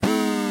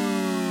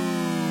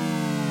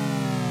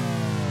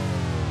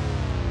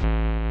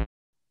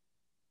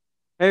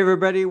Hey,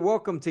 everybody.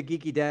 Welcome to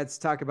Geeky Dads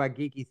Talk About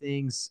Geeky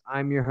Things.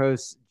 I'm your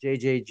host,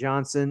 JJ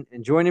Johnson,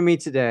 and joining me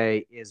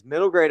today is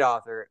middle grade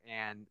author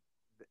and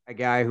a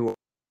guy who I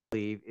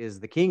believe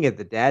is the king of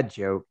the dad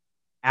joke,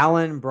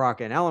 Alan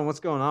Brokken. Alan, what's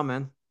going on,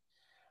 man?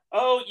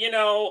 Oh,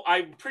 I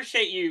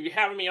appreciate you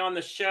having me on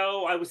the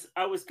show. I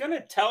was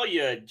gonna tell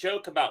you a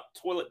joke about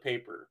toilet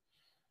paper,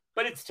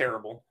 but it's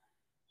terrible.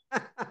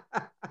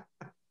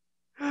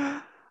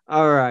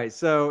 All right.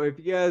 So, if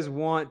you guys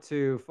want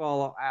to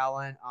follow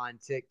Alan on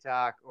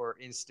TikTok or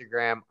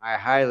Instagram, I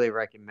highly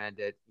recommend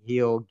it.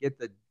 He'll get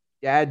the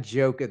dad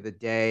joke of the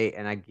day,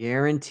 and I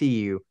guarantee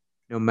you,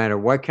 no matter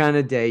what kind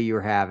of day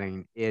you're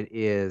having, it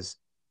is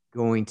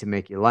going to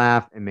make you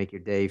laugh and make your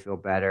day feel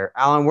better.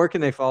 Alan, where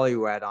can they follow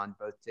you at on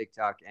both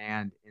TikTok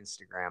and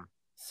Instagram?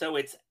 So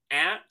it's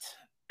at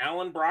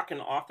Alan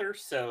Brocken author.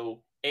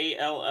 So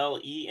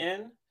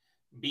ALLEN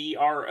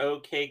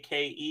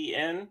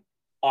BROKKEN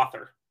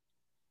author.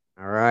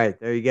 All right,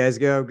 there you guys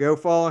go. Go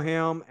follow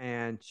him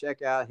and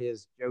check out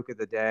his joke of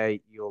the day.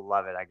 You'll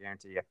love it, I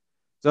guarantee you.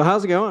 So,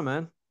 how's it going,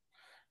 man?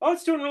 Oh,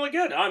 it's doing really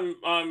good. I'm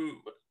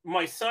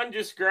my son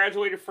just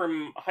graduated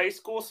from high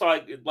school, so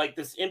I like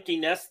this empty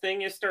nest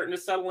thing is starting to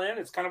settle in.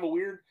 It's kind of a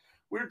weird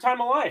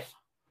time of life.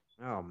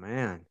 Oh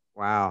man.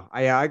 Wow.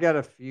 I got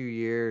a few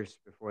years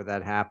before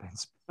that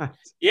happens, but I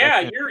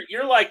Yeah, can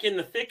you're like in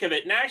the thick of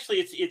it. And actually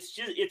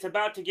it's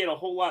about to get a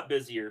whole lot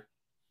busier.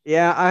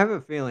 yeah, I have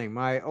a feeling.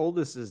 My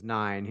oldest is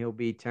 9. He'll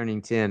be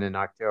turning 10 in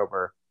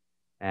October.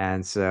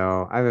 And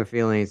so I have a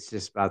feeling it's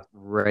just about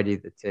ready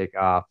to take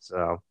off.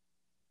 So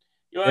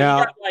You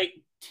yeah. got like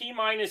T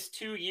minus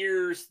 2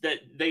 years that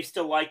they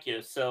still like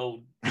you,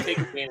 so take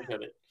advantage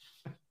of it.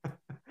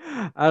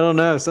 I don't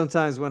know.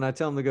 Sometimes when I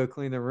tell them to go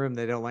clean the room,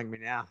 they don't like me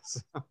now.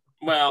 So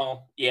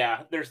Well,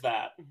 yeah, there's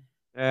that.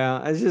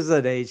 yeah, it's just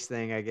an age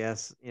thing, I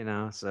guess.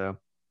 So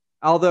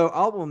although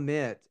I'll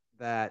admit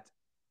that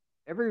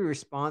every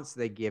response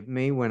they give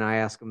me when I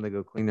ask them to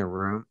go clean their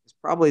room is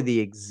probably the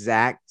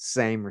exact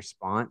same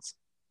response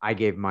I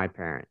gave my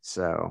parents.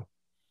 So,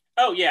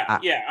 Oh yeah, I,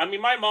 yeah. I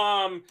mean, my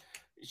mom,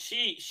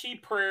 she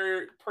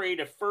prayed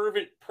a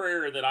fervent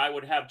prayer that I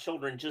would have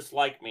children just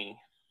like me.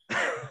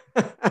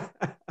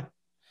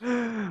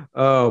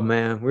 oh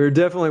man, we are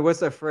definitely. What's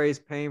that phrase?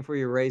 Paying for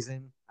your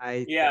raising. I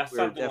think Yeah, we're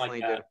something like definitely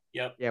doing. that.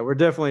 Yep. Yeah, we're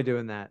definitely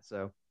doing that.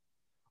 So,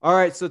 all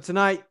right. So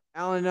tonight,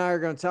 Alan and I are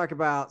going to talk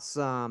about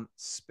some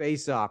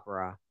space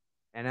opera.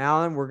 And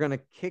Alan, we're going to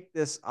kick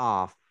this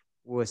off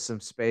with some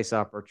space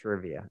opera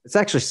trivia. It's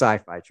actually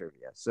sci-fi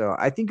trivia. So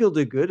I think you'll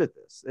do good at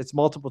this. It's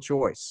multiple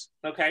choice.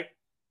 Okay.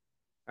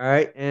 All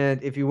right.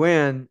 And if you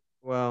win,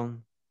 well,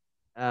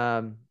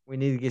 we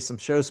need to get some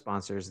show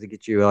sponsors to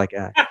get you like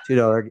a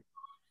 $2.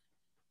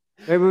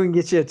 Maybe we can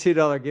get you a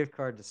 $2 gift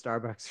card to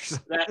Starbucks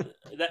or That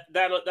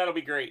something. that'll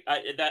be great.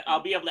 I'll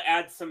be able to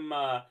add some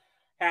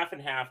half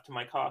and half to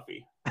my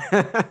coffee.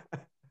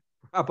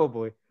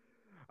 Probably.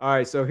 All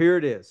right. So here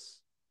it is.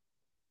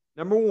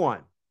 Number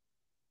one.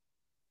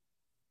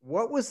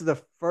 What was the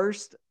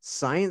first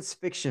science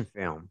fiction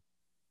film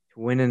to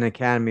win an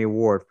Academy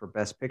Award for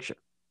Best Picture?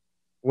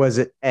 Was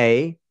it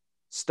A,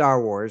 Star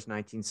Wars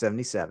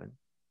 1977,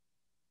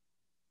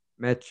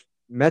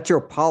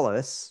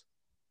 Metropolis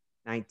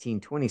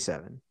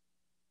 1927,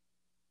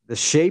 The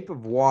Shape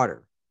of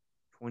Water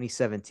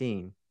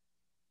 2017,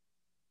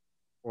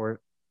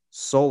 or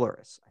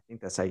Solaris? I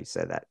think that's how you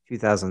say that,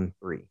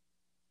 2003.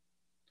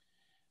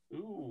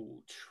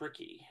 Ooh,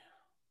 tricky.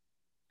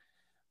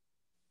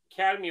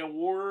 Academy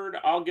Award.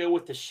 I'll go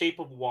with The Shape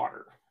of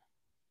Water.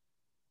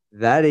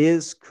 That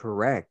is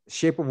correct. The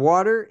Shape of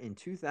Water in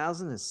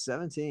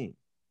 2017.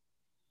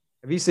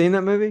 Have you seen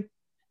that movie?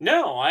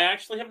 No, I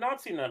actually have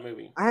not seen that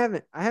movie. I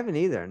haven't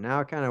either. Now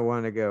I kind of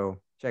want to go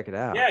check it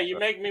Yeah, out. you But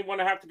make me want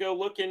to have to go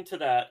look into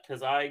that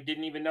because I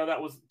didn't even know that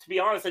was. To be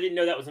honest, I didn't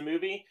know that was a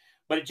movie,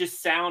 but it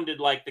just sounded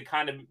like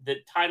the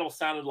title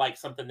sounded like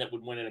something that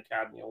would win an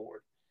Academy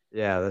Award.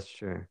 yeah, that's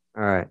true.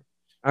 All right.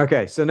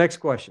 Okay, so next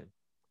question.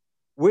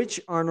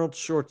 Which Arnold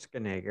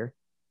Schwarzenegger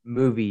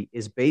movie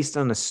is based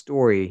on a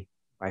story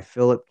by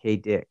Philip K.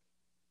 Dick?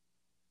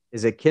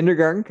 Is it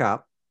Kindergarten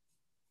Cop,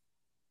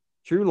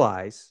 True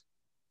Lies,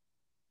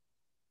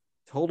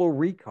 Total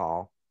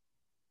Recall,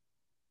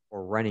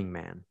 or Running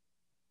Man?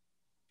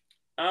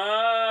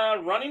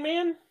 Running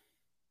Man.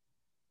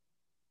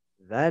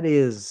 That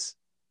is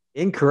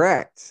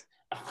incorrect.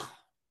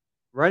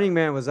 Running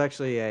Man was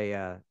actually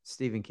a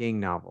Stephen King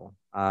novel.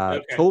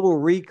 Okay, Total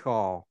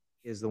Recall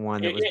is the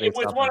one that was it based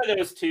was off one of. of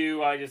those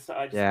two. I just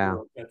Yeah,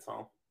 blew it. That's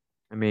all.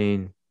 I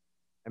mean,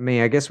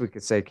 I guess we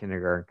could say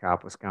Kindergarten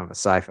Cop was kind of a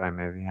sci-fi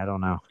movie. I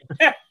don't know,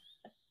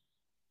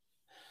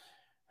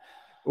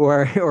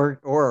 or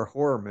a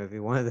horror movie,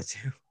 one of the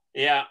two.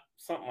 Yeah,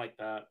 something like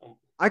that.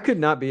 I could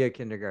not be a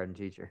kindergarten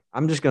teacher.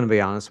 I'm just going to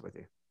be honest with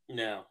you.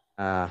 No.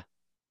 Uh,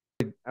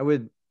 I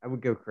would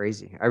go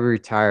crazy. I would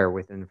retire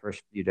within the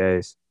first few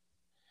days.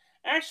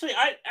 Actually,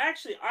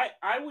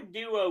 I would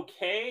do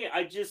okay.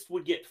 I just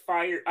would get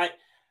fired.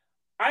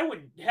 I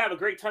would have a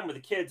great time with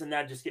the kids, and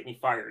that just get me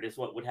fired. Is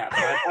what would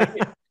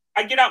happen. I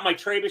I get out my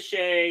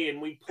trebuchet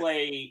and we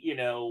play, you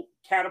know,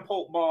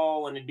 catapult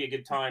ball, and it'd be a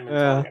good time until I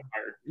Yeah, got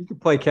tired. you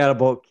could play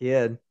Catapult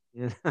Kid.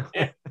 You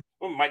Yeah, know?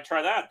 we might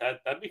try that.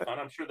 That'd be fun.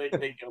 I'm sure they'd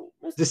go,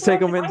 Mr. Just take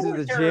Brocken, them I into the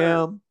return.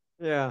 gym.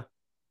 Yeah,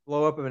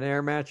 blow up an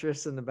air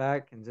mattress in the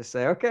back and just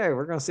say, "Okay,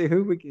 we're gonna see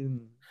who we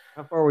can,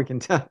 how far we can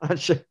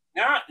touch."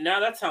 Now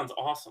that sounds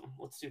awesome.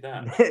 Let's do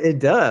that. It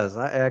does.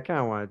 I kind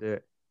of want to do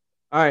it.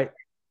 All right,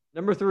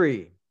 number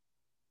 3.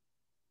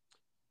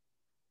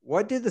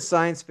 What did the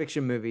science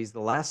fiction movies The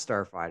Last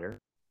Starfighter,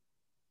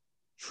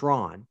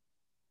 Tron,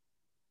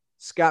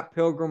 Scott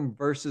Pilgrim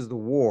versus the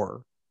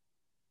War,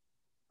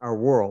 our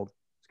world,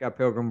 Scott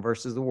Pilgrim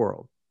versus the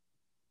World,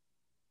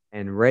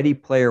 and Ready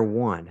Player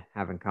One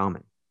have in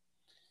common?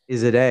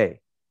 Is it A,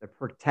 the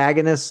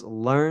protagonist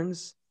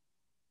learns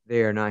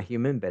they are not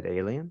human but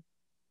alien?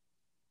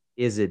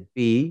 Is it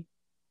B,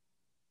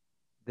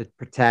 the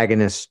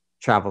protagonist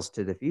travels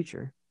to the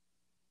future?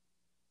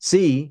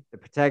 C, the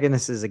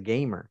protagonist is a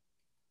gamer?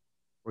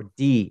 Or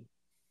D,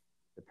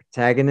 the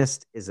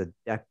protagonist is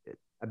abducted?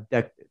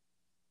 Abducted.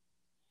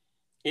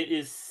 It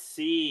is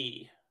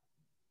C.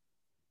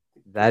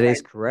 That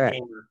is Protagonist correct.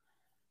 gamer.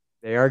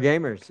 They are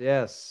gamers.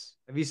 Yes.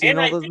 Have you seen And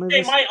all I those think they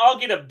movies? might all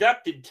get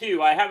abducted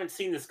too. I haven't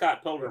seen the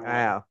Scott Pilgrim one.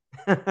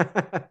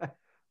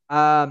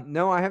 Wow.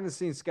 No, I haven't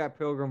seen Scott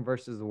Pilgrim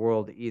versus the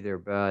World either,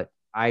 but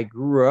I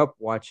grew up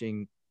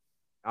watching,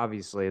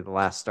 obviously, The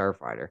Last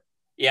Starfighter.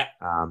 Yeah.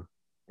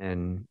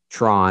 And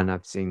Tron,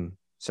 I've seen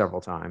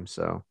several times.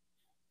 So,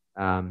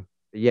 but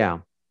yeah,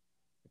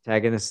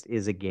 protagonist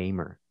is a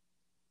gamer.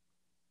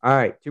 All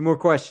right, 2 more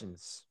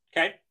questions.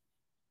 Okay.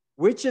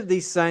 Which of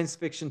these science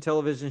fiction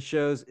television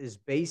shows is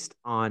based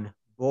on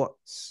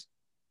books?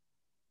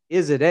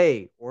 Is it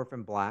A,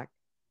 Orphan Black,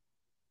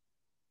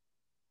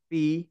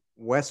 B,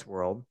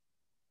 Westworld?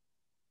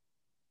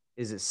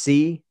 Is it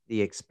C,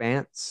 The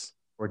Expanse,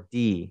 or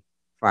D,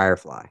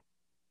 Firefly?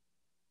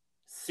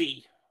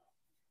 C.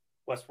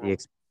 The Westworld.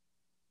 Did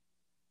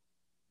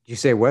you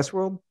say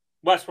Westworld?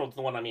 Westworld's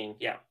the one I mean.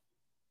 Yeah.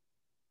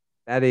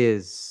 That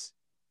is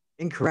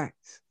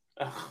incorrect.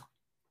 Ugh.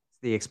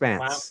 It's The Wow.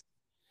 Expanse.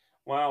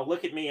 Wow.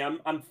 Look at me.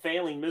 I'm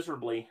failing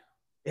miserably.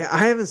 Yeah,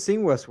 I haven't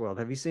seen Westworld.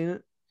 Have you seen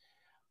it?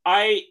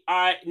 I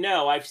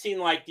no, I've seen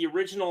like the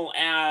original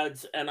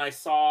ads, and I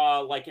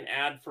saw like an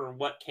ad for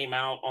what came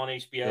out on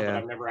HBO, but Yeah.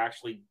 I've never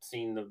actually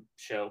seen the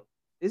show.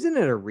 Isn't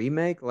it a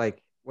remake?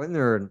 Like, when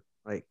there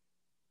like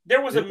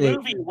There was a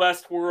didn't they? movie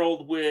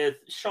Westworld with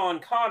Sean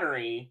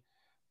Connery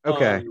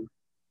Okay. um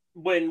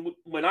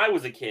when I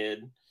was a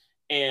kid,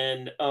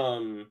 and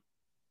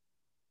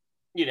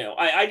you know,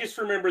 I just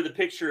remember the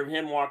picture of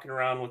him walking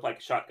around with like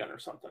a shotgun or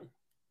something.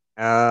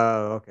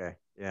 Oh, okay.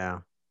 Yeah.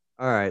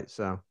 All right.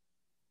 So,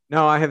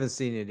 no, I haven't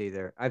seen it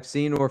either. I've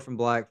seen Orphan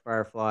Black,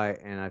 Firefly,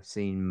 and I've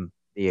seen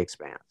The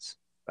Expanse,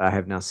 but I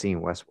have not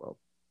seen Westworld.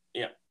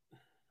 Yeah.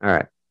 All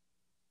right.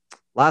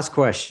 Last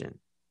question.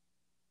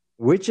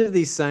 Which of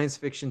these science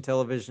fiction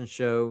television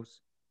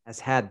shows has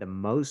had the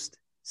most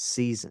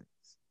seasons?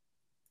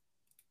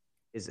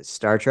 Is it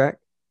Star Trek,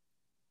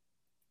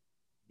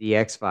 The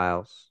X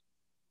Files,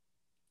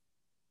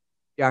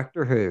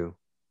 Doctor Who,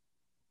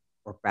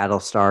 or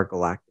Battlestar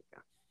Galactica?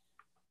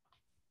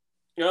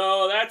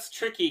 Oh, that's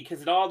tricky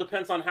because it all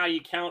depends on how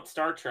you count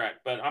Star Trek,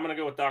 but I'm gonna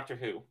go with Doctor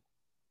Who.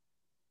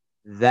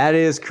 That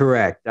is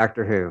correct,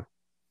 Doctor Who.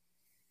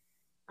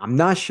 I'm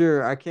not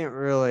sure. I can't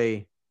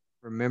really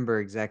remember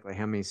exactly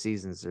how many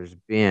seasons there's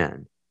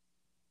been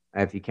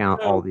if you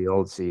count all So the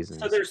old so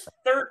seasons. there's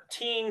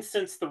 13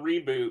 since the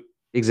reboot,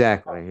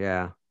 Exactly.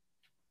 Yeah.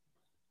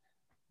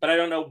 but I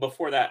don't know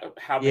before that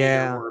how many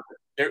there Yeah. were.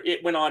 There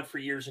it went on for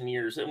years and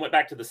years. It went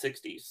back to the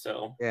 60s.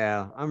 So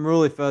Yeah. I'm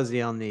really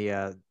fuzzy on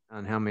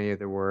how many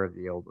there were of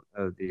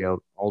the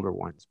older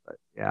ones, but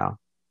yeah.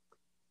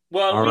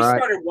 well, All we right.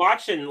 started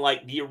watching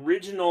like the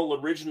original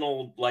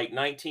like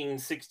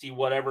 1960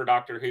 whatever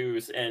Doctor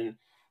Who's, and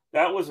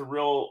that was a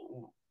real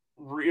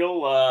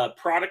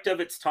product of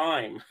its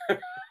time.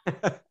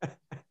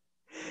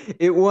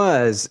 It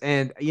was,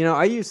 and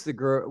I used to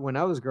grow when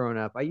I was growing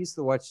up. I used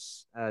to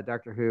watch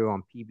Doctor Who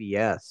on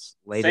PBS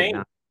late at Same.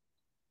 night.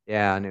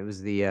 Yeah, and it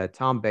was the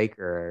Tom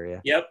Baker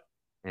area. Yep.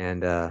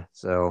 And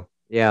so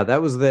yeah,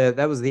 that was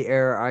the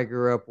era I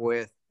grew up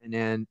with. And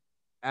then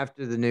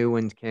after the new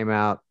ones came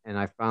out, and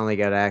I finally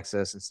got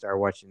access and started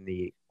watching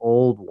the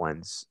old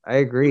ones, I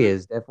agree, Mhm.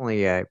 is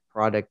definitely a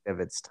product of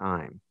its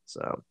time.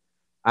 So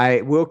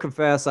I will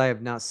confess I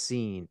have not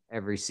seen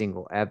every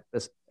single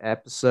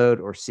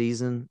episode or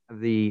season of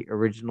the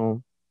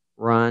original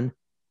run.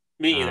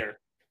 Me Uh, either.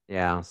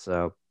 yeah,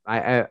 so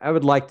I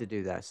would like to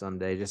do that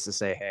someday, just to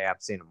say, hey,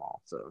 I've seen them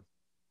all. So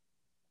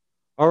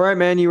all right,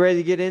 man, you ready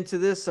to get into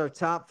this? Our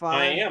top I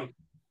five. am.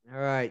 All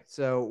right.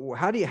 So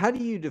how do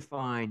you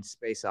define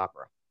space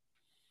opera?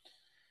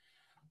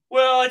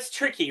 Well, it's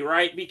tricky,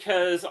 right?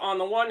 Because on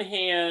the one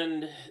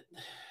hand,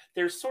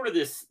 there's sort of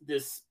this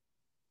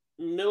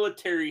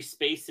military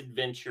space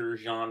adventure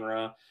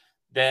genre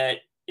that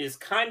is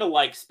kind of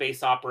like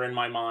space opera in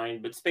my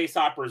mind, but space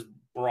opera is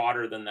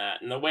broader than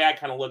that. And the way I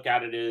kind of look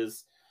at it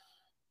is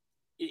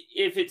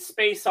if it's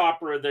space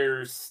opera,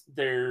 there's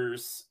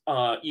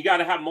you got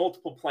to have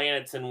multiple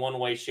planets in one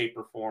way, shape,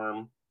 or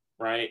form,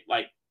 right?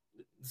 Like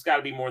it's got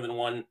to be more than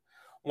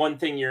one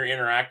thing you're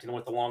interacting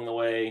with along the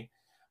way.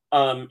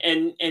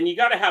 And you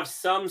got to have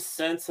some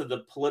sense of the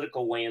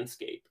political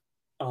landscape.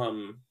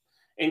 Um,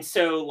 and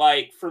so,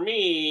 like for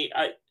me,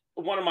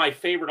 one of my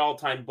favorite all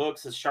time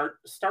books is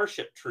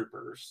Starship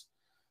Troopers.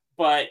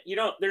 But you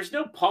know, there's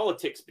no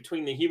politics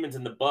between the humans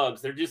and the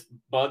bugs. They're just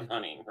bug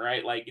hunting,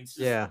 right? Like it's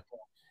just Yeah.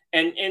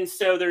 and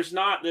so there's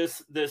not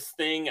this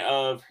thing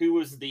of who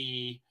is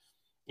the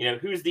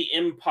who's the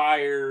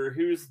empire,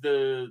 who's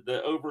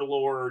the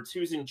overlords,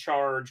 who's in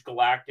charge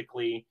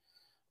galactically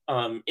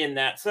in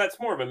that. So that's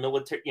more of a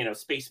military,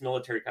 space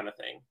military kind of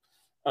thing.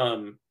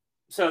 Um,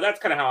 so that's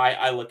kind of how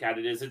I look at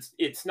it. Is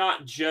it's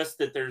not just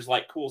that there's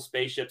like cool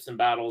spaceships and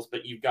battles,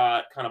 but you've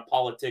got kind of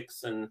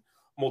politics and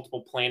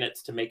multiple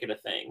planets to make it a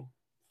thing.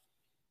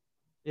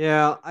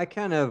 Yeah, I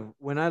kind of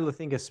when I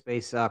think of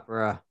space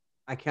opera,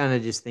 I kind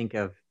of just think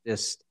of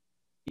just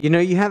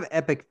you have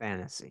epic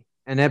fantasy.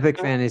 And epic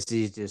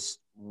fantasy is just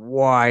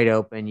wide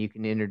open. You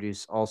can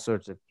introduce all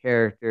sorts of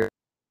characters.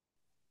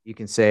 You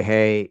can say,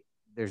 "Hey,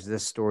 there's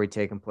this story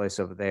taking place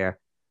over there."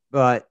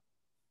 But,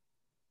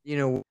 you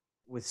know,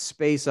 with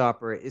space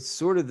opera, it's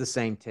sort of the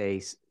same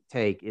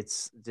take.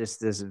 It's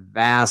just this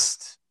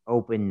vast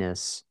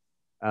openness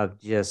of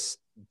just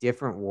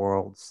different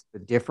worlds, the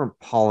different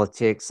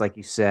politics, like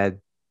you said,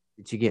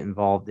 that you get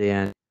involved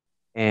in.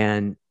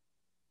 And,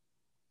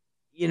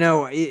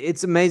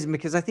 it's amazing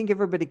because I think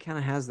everybody kind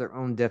of has their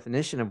own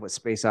definition of what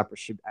space opera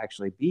should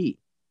actually be.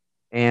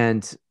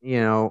 And,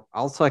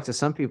 I'll talk to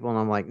some people and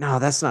I'm like, no,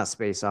 that's not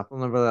space opera.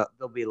 And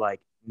they'll be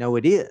like, no,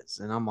 it is.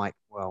 And I'm like,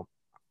 well,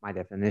 my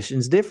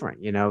definition's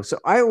different. So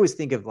I always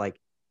think of like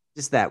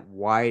just that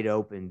wide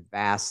open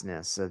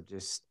vastness of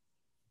just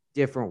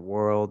different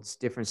worlds,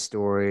 different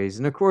stories.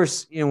 And of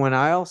course, when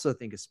I also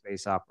think of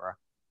space opera,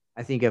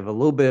 I think of a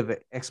little bit of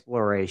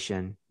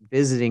exploration,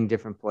 visiting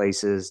different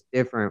places,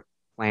 different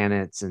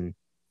planets, and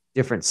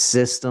different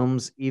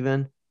systems,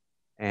 even.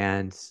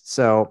 And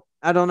so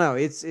I don't know.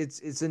 It's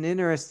an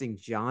interesting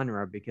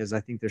genre because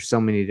I think there's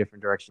so many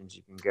different directions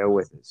you can go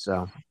with it.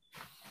 So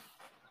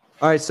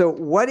all right. So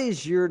what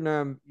is your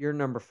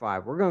number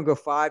five? We're gonna go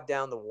five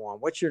down the one.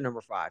 What's your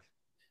number five?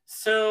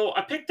 So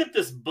I picked up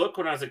this book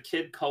when I was a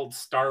kid called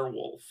Star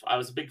Wolf. I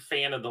was a big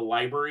fan of the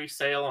library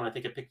sale, and I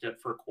think I picked it up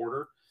for a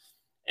quarter.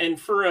 And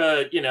for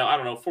a, I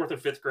don't know, fourth or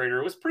fifth grader,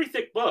 it was a pretty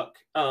thick book.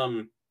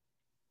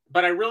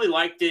 But I really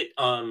liked it.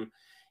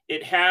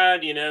 It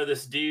had,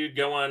 this dude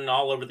going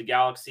all over the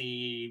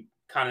galaxy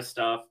kind of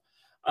stuff.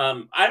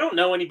 I don't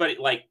know anybody,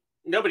 like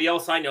nobody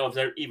else I know has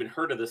ever even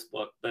heard of this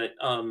book, but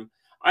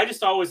I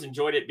just always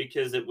enjoyed it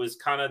because it was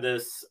kind of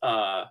this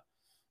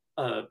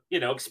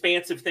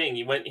expansive thing.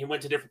 He went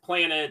to different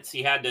planets.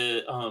 He had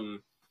to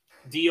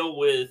deal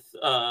with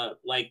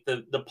like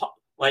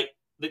like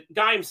the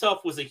guy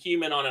himself was a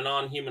human on a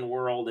non-human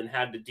world and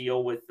had to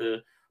deal with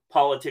the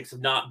politics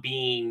of not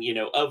being,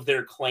 of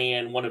their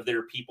clan, one of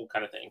their people,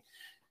 kind of thing.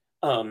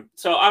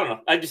 So I don't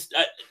know.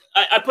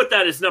 I put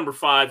that as number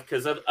five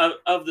because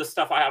of the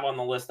stuff I have on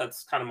the list.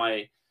 That's kind of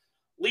my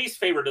least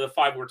favorite of the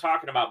five we're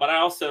talking about. But I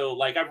also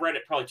I've read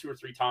it probably two or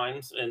three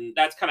times, and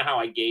that's kind of how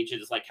I gauge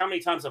it. Is like how many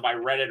times have I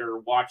read it or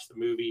watched the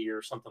movie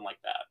or something like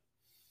that.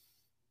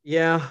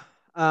 Yeah.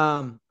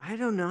 I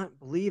do not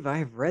believe I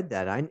have read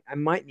that. I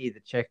might need to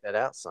check that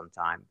out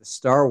sometime. The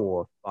Star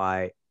Wars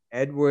by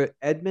Edmund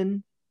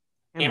Hamilton.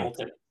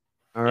 Hamilton.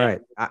 All Yeah.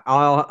 right.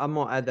 I'm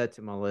gonna add that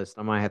to my list.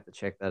 I might have to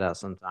check that out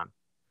sometime.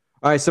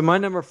 All right, so my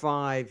number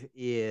five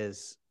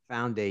is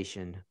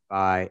Foundation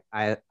by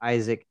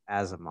Isaac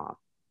Asimov.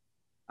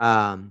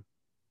 Um,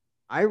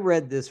 I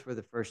read this for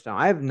the first time.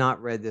 I have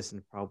not read this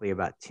in probably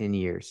about 10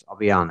 years, I'll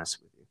be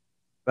honest with you.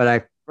 But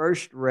I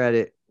first read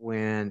it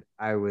when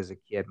I was a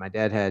kid. My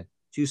dad had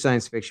two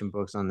science fiction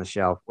books on the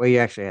shelf. Well, he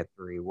actually had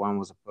three. One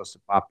was a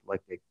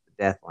post-apocalyptic,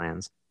 The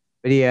Deathlands.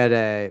 But he had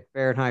a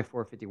Fahrenheit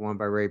 451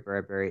 by Ray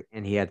Bradbury,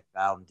 and he had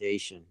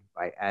Foundation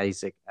by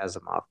Isaac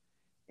Asimov.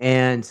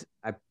 And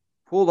I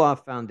pulled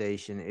off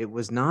Foundation. It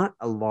was not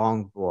a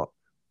long book,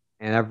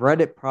 and I've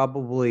read it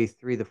probably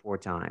 3 to 4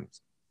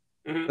 times.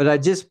 Mm-hmm. But I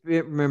just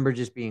remember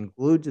just being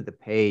glued to the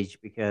page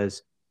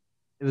because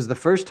it was the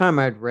first time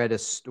I'd read a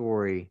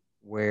story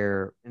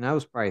where, and I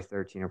was probably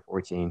 13 or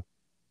 14,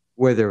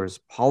 where there was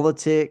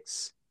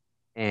politics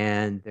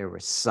and there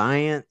was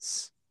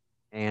science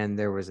and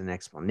there was an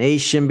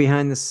explanation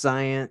behind the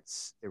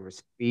science. There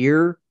was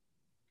fear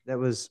that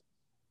was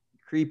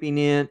creeping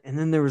in. And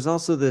then there was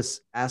also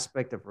this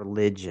aspect of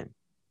religion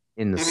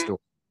in the Mm-hmm. story.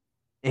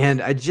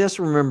 And I just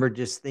remember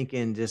just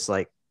thinking, just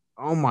like,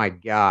 oh my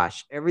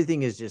gosh,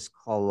 everything is just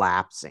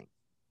collapsing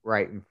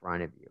right in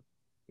front of you.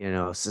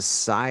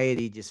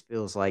 Society just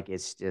feels like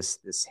it's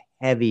just this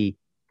heavy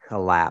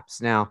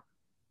collapse. Now,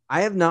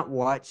 I have not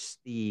watched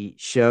the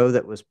show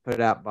that was put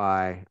out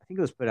by, I think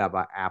it was put out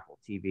by Apple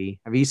TV.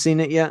 Have you seen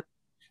it yet?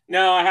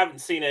 No, I haven't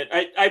seen it.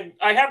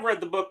 I have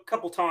read the book a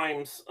couple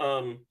times.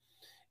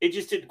 It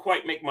just didn't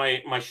quite make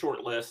my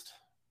short list.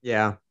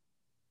 Yeah.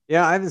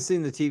 Yeah, I haven't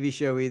seen the TV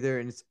show either,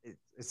 and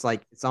it's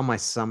like it's on my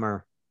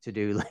summer to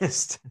do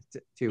list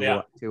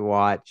Yeah. to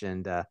watch,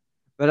 and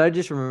but I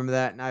just remember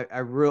that, and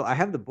I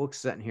have the book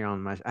sitting here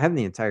on my I have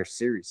the entire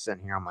series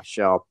sitting here on my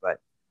shelf, but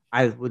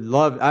I'd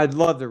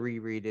love to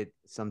reread it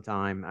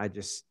sometime. I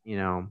just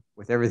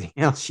with everything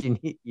else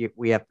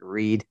we have to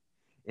read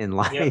in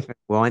life, Yep. and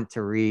want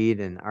to read,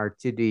 and our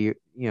to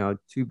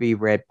be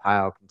read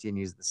pile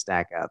continues to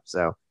stack up.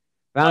 So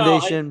Well,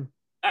 Foundation.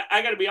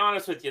 I got to be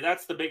honest with you.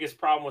 That's the biggest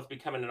problem with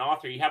becoming an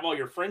author. You have all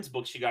your friends'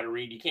 books you got to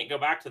read. You can't go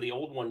back to the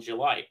old ones you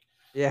like.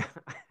 Yeah,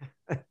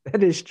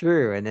 that is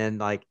true. And then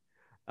like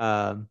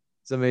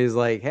somebody's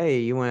like, "Hey,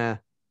 you want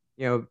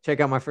to, check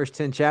out my first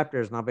 10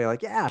 chapters?" And I'll be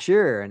like, "Yeah,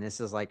 sure." And this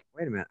is like,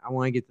 "Wait a minute, I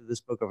want to get to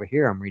this book over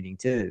here I'm reading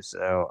too."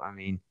 So, I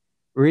mean,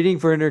 reading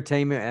for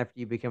entertainment after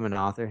you become an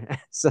author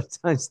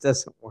sometimes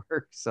doesn't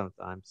work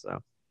sometimes. So,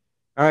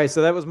 all right,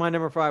 so that was my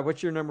number 5.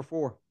 What's your number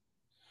 4?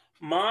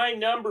 My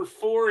number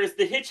 4 is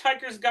The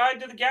Hitchhiker's Guide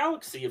to the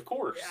Galaxy, of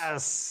course.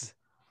 Yes.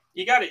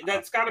 You got it.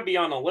 That's got to be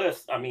on the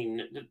list. I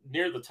mean,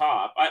 near the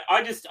top.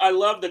 I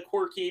love the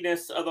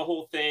quirkiness of the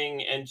whole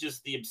thing and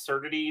just the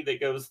absurdity that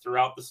goes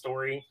throughout the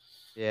story.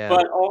 Yeah.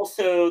 But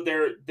also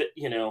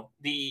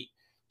the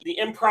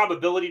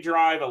improbability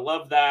drive. I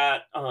love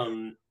that.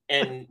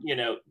 And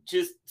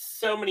just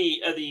so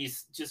many of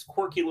these just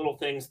quirky little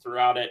things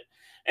throughout it.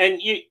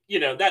 And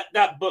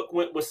that book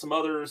went with some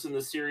others in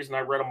the series, and I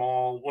read them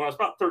all when I was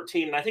about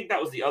 13. And I think that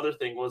was the other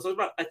thing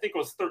I think I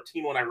was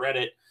 13 when I read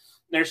it.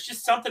 There's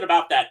just something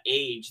about that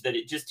age that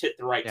it just hit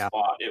the right Yeah.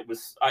 spot.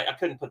 I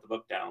couldn't put the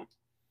book down.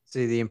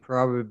 See, the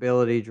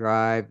improbability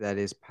drive that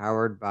is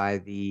powered by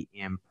the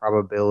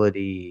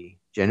improbability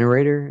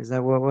generator. Is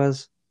that what it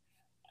was?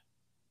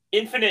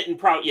 Infinite and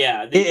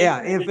yeah, the Yeah,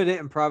 infinite. infinite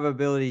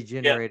improbability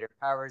Yeah, generator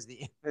powers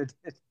the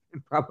infinite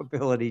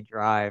improbability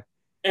drive,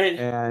 and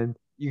and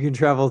you can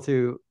travel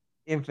to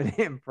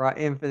infinite.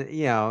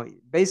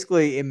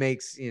 Basically, it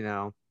makes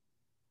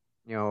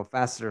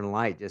faster than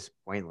light just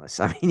pointless.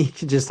 I mean, you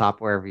can just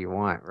hop wherever you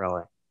want,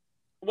 really.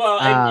 well,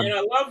 and Um,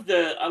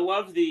 I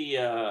love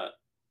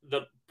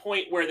the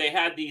point where they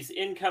had these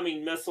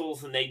incoming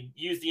missiles and they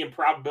use the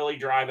improbability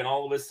drive, and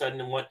all of a sudden,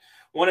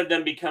 one of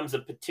them becomes a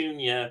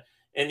petunia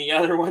and the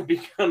other one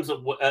becomes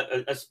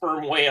a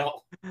sperm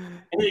whale,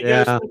 and it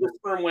goes yeah, through the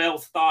sperm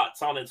whale's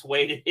thoughts on its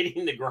way to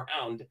hitting the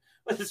ground.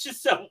 It's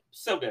just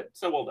so good,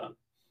 so well done.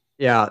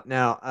 yeah.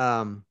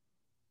 Now,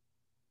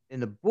 in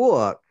the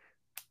book,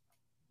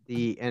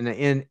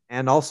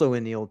 and also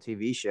in the old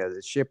TV show,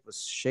 the ship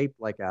was shaped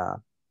like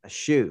a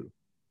shoe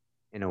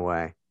in a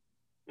way.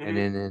 And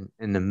Hmm.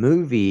 in the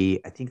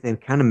movie, I think they've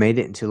kind of made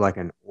it into like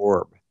an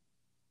orb,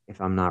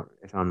 if I'm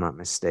not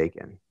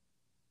mistaken.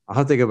 I'll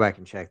have to go back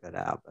and check that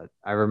out, but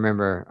I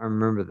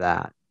remember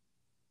that.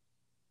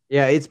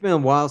 Yeah, it's been a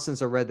while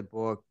since I read the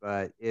book,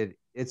 but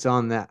it's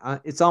on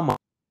my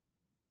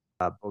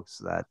books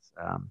that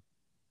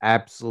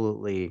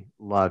absolutely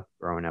loved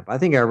growing up. I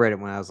think I read it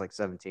when I was like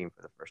 17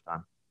 for the first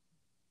time.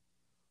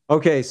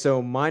 Okay,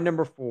 so my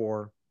number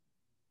 4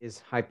 is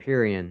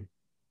Hyperion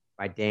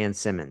by Dan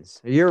Simmons.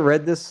 Have you ever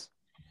read this?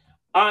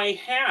 I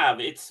have.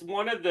 It's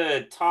one of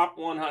the top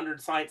 100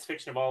 science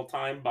fiction of all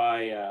time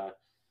by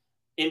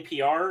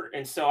NPR,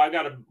 and so I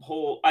got a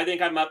whole. I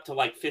think I'm up to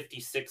like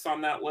 56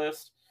 on that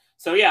list.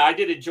 So yeah, I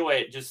did enjoy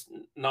it. Just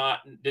not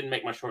didn't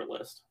make my short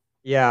list.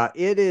 Yeah,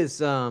 it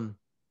is.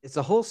 It's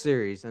a whole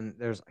series, and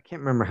I can't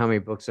remember how many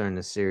books are in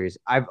the series.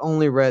 I've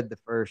only read the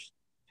first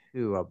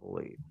 2, I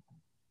believe.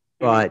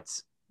 Hmm.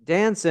 But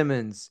Dan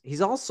Simmons,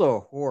 he's also a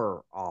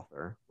horror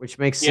author, which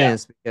makes Yeah.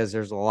 sense because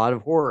there's a lot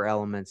of horror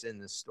elements in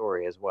this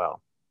story as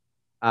well.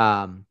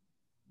 Um,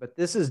 but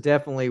this is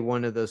definitely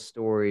one of those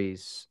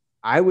stories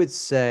I would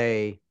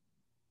say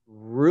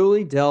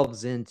really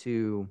delves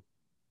into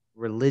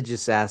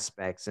religious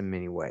aspects in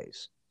many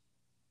ways.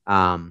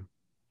 Um,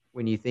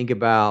 when you think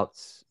about,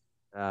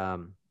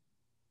 um,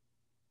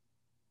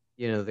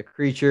 the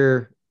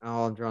creature,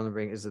 oh, I'm drawing the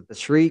ring. Is it the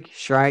Shrike,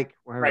 Right.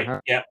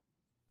 whatever? Yeah.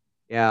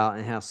 Yeah,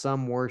 and how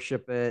some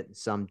worship it, and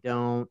some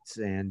don't,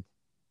 and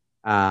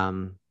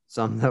some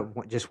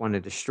that just want to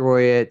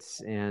destroy it.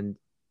 And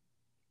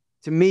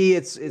to me,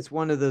 it's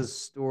one of those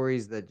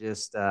stories that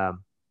just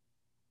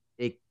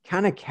it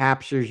kind of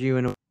captures you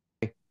in a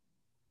way,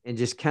 and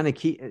just kind of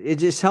keep it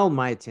just held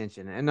my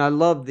attention. And I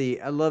love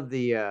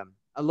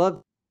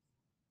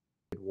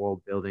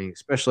world building,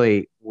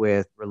 especially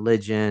with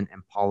religion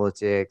and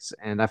politics.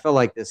 And I felt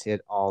like this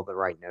hit all the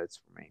right notes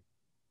for me.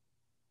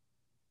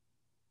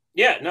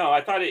 Yeah. No,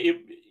 I thought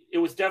it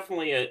was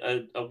definitely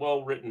a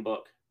well written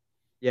book.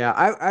 Yeah,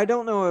 I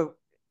don't know.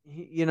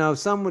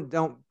 Some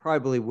don't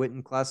probably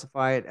wouldn't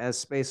classify it as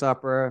space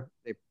opera.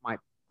 They might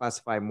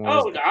classify it more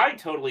as Oh, I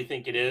totally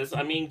think it is.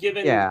 I mean,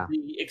 given yeah,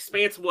 the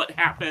expanse of what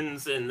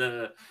happens and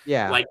the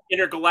yeah. like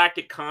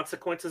intergalactic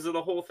consequences of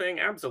the whole thing,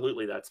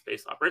 absolutely that's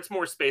space opera. It's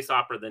more space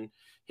opera than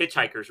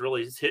Hitchhikers.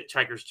 Really,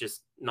 Hitchhikers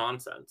just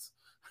nonsense.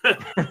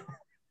 but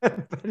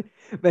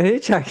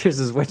Hitchhikers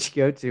is what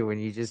you go to when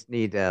you just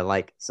need to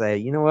like say,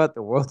 you know what,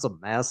 the world's a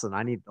mess and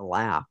I need to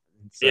laugh.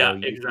 So Yeah,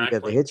 you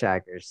get the exactly.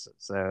 hitchhikers.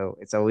 So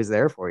it's always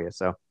there for you.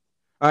 So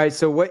all right.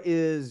 So what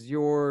is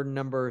your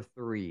number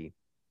three?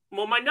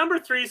 Well, my number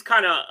three is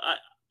kind of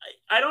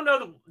I don't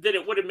know that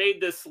it would have made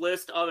this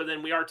list other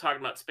than we are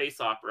talking about space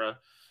opera.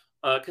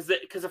 Because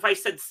if I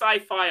said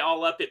sci-fi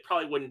all up, it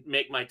probably wouldn't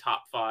make my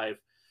top five.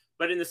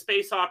 But in the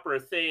space opera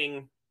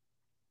thing,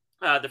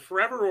 the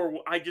Forever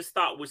War I just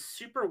thought was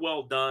super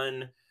well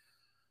done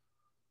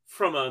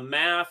from a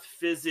math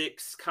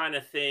physics kind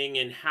of thing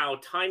and how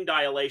time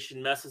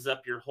dilation messes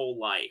up your whole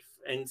life.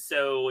 And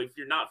so if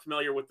you're not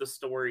familiar with the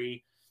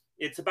story,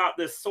 it's about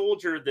this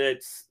soldier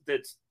that's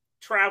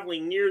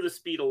traveling near the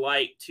speed of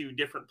light to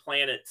different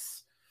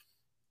planets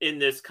in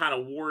this kind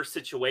of war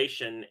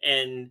situation,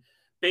 and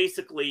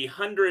basically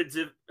hundreds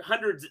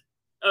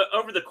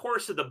over the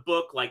course of the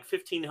book, like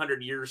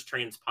 1,500 years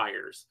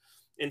transpires.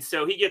 And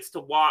so he gets to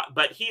watch,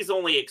 but he's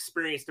only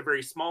experienced a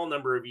very small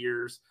number of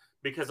years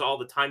because of all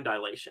the time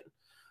dilation.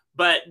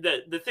 But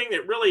the thing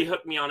that really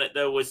hooked me on it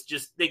though was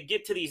just they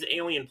get to these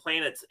alien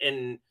planets,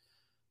 and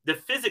the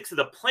physics of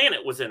the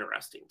planet was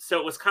interesting. So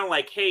it was kind of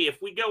like, hey, if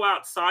we go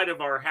outside of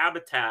our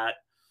habitat,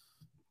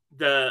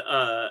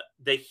 the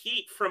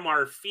heat from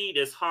our feet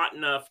is hot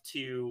enough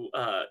to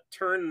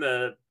turn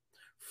the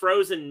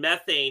frozen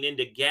methane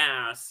into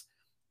gas,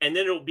 and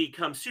then it'll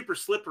become super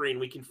slippery and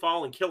we can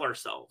fall and kill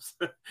ourselves.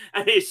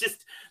 I mean, it's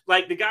just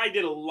like the guy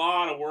did a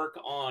lot of work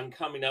on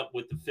coming up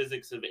with the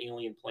physics of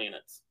alien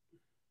planets.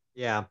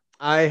 Yeah,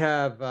 I've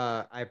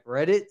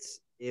read it.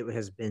 It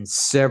has been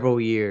several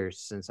years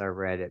since I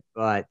read it,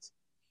 but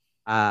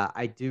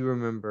I do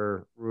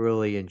remember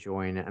really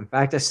enjoying it. In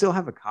fact, I still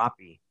have a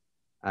copy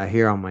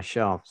here on my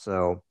shelf,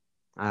 so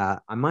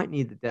I might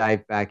need to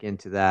dive back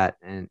into that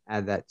and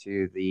add that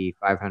to the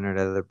 500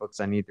 other books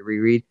I need to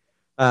reread.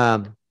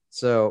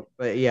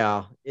 But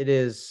yeah, it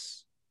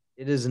is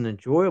an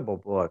enjoyable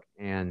book,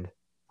 and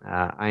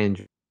I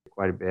enjoy it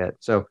quite a bit.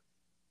 So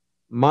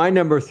my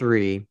number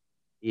three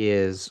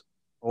is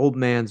Old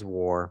Man's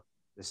War,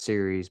 the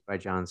series by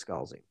John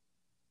Scalzi.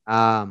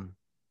 Um,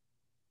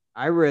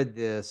 I read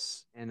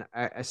this and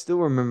I still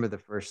remember the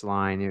first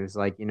line. It was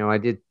like, I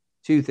did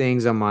two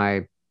things on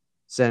my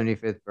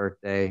 75th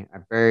birthday. I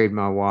buried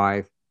my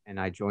wife and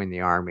I joined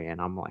the army.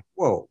 And I'm like,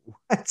 whoa,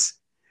 what?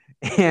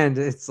 And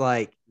it's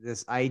like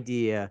this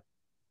idea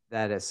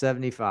that at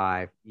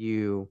 75,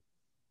 you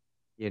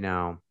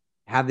know,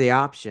 have the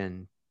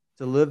option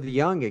to live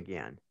young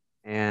again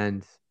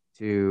and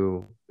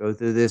to go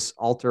through this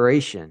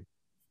alteration.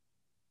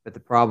 But the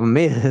problem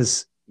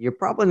is, you're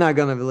probably not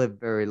going to live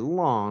very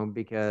long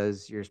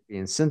because you're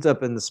being sent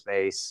up into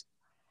space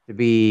to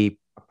be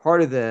a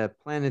part of the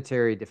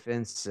planetary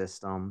defense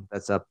system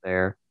that's up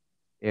there.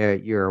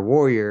 You're a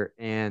warrior,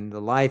 and the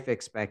life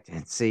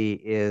expectancy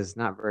is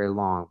not very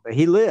long, but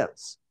he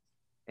lives.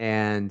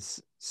 And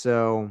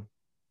so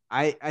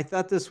I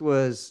thought this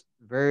was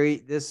very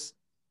this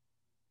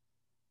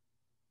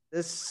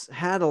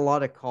had a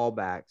lot of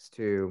callbacks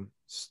to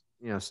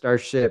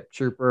Starship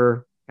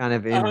Trooper kind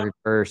of in Uh-huh.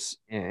 reverse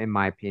in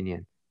my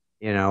opinion,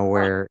 Right.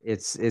 where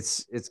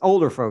it's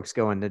older folks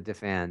going to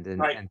defend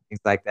Right. and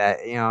things like that,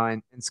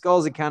 and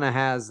Skulls kind of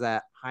has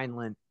that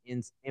Heinlein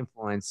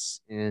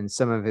influence in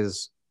some of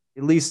his,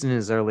 at least in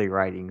his early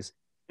writings.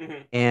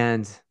 Hmm.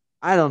 And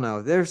I don't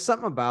know, there's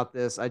something about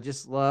this I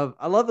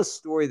love a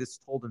story that's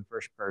told in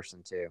first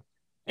person too.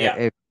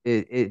 Yeah.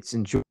 It's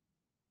enjoyable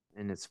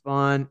and it's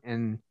fun.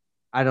 And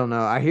I don't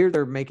know. I hear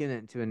they're making it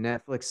into a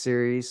Netflix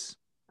series.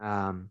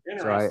 So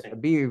Interesting.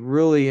 I'd be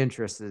really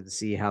interested to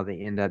see how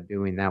they end up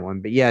doing that one.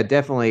 But yeah,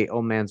 definitely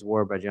Old Man's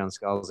War by John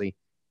Scalzi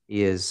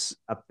is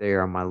up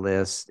there on my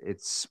list.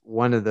 It's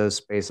one of those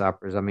space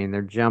operas. I mean,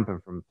 they're jumping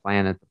from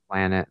planet to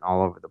planet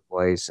all over the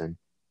place, and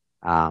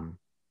um,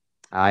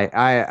 I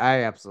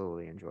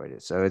absolutely enjoyed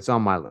it. So it's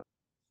on my list.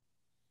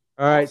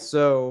 All right. Awesome.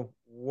 So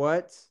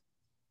what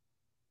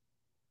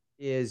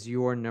is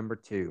your number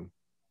two?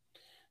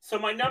 So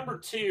my number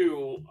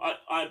two,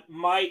 I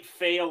might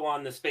fail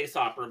on the space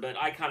opera, but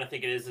I kind of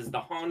think it is the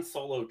Han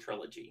Solo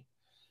trilogy.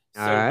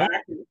 All So right.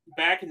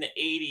 back in the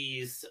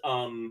 80s,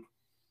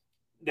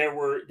 there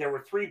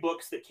were three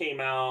books that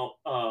came out.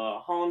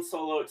 Han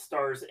Solo at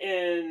Star's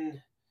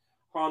End,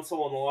 Han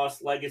Solo and the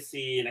Lost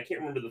Legacy, and I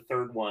can't remember the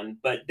third one,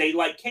 but they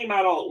like came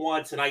out all at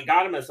once, and I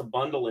got them as a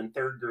bundle in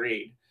third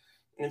grade.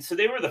 And so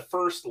they were the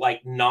first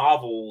like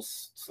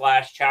novels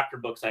slash chapter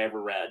books I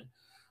ever read.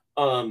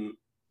 Um,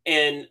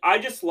 and I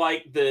just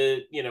like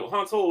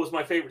Han Solo was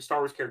my favorite Star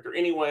Wars character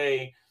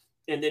anyway.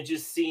 And then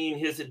just seeing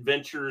his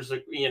adventures,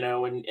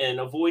 and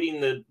avoiding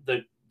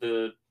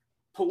the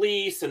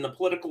police and the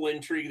political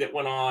intrigue that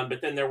went on.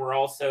 But then there were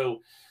also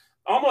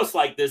almost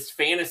like this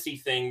fantasy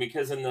thing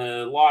because in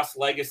the Lost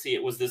Legacy,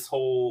 it was this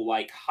whole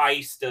like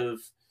heist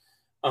of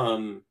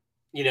um,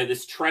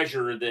 this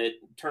treasure that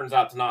turns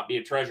out to not be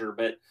a treasure.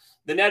 But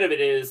the net of it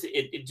is,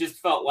 it just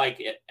felt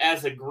like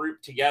as a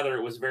group together,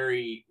 it was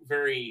very,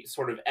 very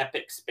sort of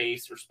epic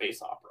space or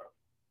space opera.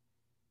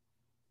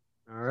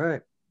 All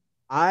right.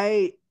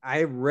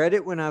 I read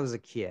it when I was a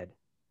kid,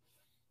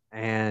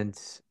 and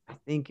I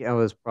think I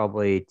was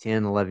probably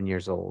 10, 11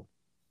 years old.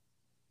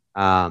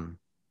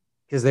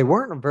 because they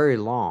weren't very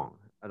long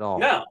at all.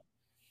 No.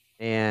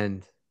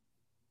 And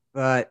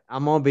but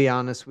I'm gonna be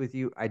honest with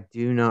you, I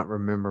do not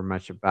remember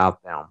much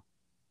about them.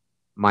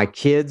 My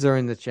kids are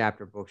in the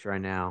chapter books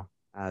right now.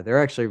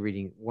 They're actually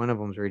reading. One of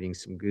them's reading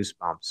some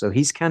Goosebumps, so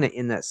he's kind of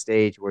in that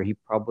stage where he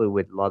probably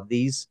would love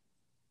these.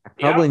 I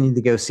Yeah. probably need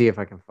to go see if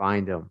I can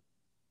find them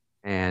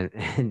and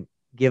and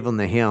give them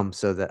to him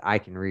so that I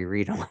can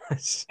reread them.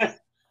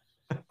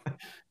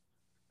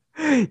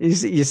 You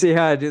see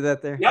how I do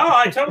that there? No,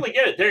 I totally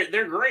get it.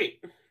 They're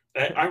great.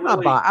 I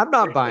really I'm not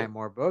really do. buying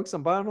more books.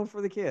 I'm buying them for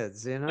the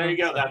kids, you There know. you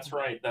go. That's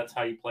right. That's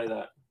how you play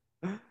that.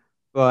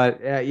 But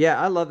yeah,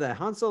 I love that.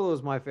 Han Solo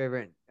is my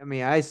favorite. I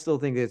mean, I still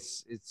think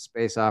it's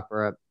space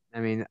opera. I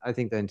mean, I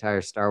think the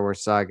entire Star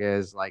Wars saga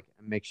is like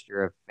a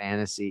mixture of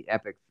fantasy,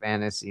 epic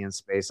fantasy, and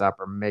space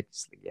opera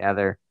mixed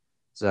together.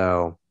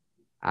 So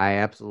I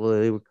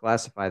absolutely would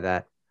classify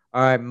that.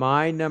 All right,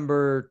 my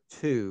number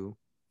two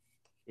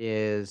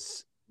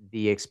is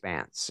The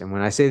Expanse. And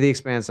when I say The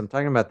Expanse, I'm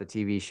talking about the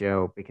TV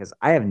show because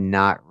I have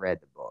not read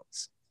the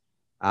books.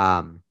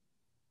 Um,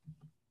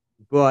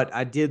 but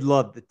I did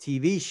love the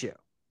TV show.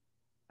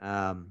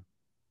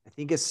 I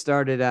think it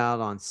started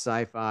out on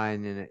Sci-Fi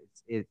and then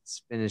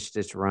it's finished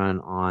its run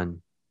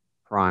on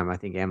Prime. I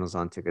think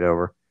Amazon took it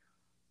over.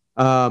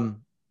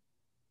 Um,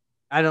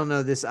 I don't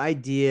know this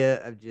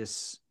idea of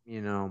just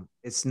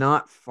it's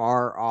not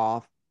far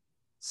off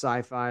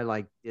sci-fi,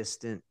 like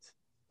distant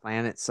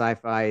planet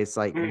sci-fi. It's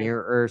like Mhm.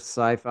 near Earth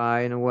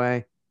sci-fi in a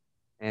way,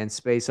 and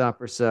space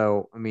opera.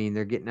 So I mean,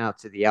 they're getting out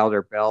to the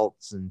outer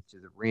belts and to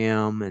the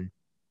rim, and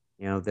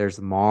there's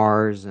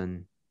Mars,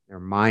 and they're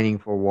mining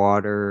for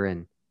water,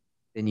 and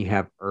then you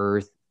have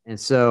Earth, and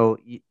so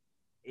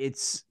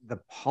it's the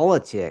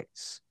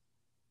politics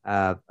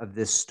of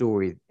this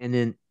story, and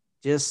then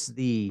just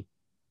the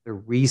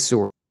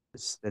resources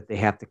that they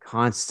have to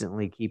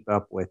constantly keep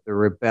up with, the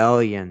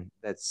rebellion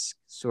that's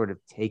sort of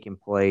taken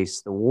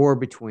place, the war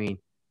between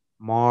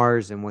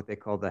Mars and what they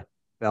call the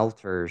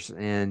Belters,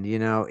 and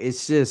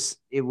it's just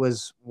it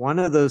was one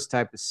of those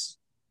type of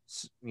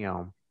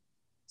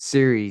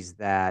series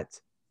that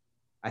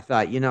I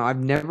thought, I've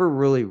never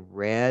really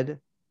read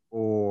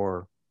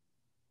or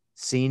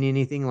seen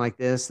anything like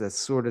this that's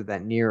sort of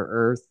that near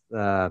Earth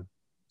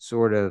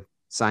sort of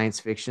science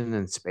fiction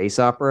and space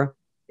opera.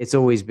 It's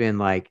always been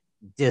like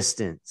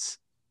distance,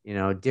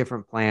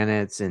 different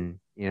planets and,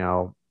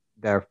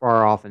 they're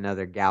far off in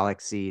other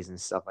galaxies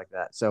and stuff like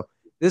that. So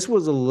this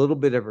was a little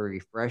bit of a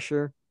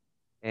refresher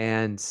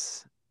and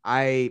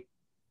I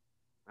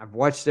I've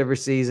watched every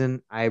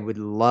season. I would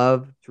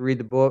love to read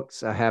the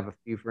books. I have a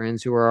few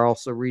friends who are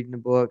also reading the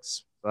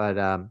books, but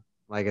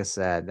like I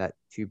said, that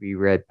to be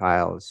read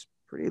pile is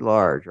pretty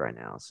large right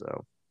now.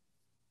 So,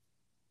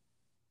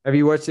 have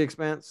you watched The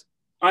Expanse?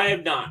 I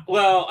have not.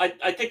 Well,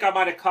 I think I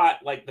might have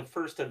caught like the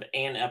first of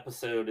an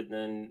episode, and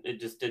then it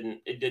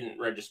didn't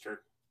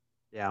register.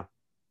 Yeah.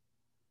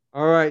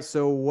 All right.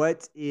 So,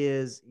 what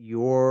is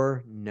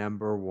your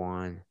number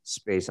one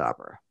space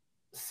opera?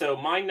 So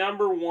my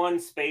number one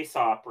space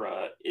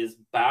opera is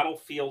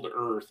Battlefield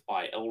Earth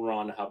by L.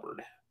 Ron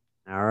Hubbard.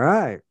 All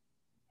right.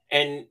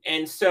 And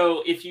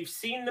so if you've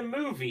seen the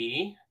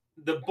movie,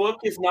 the book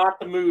is not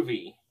the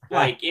movie.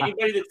 Like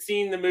anybody that's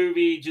seen the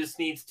movie just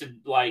needs to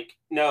like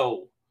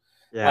know.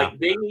 Yeah. Like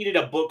they needed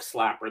a book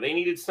slapper. They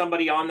needed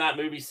somebody on that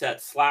movie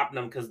set slapping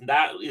them because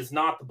that is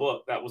not the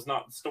book. That was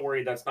not the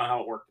story. That's not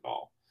how it worked at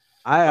all.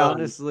 I Um,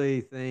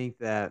 honestly think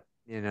that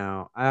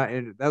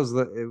that was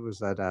it was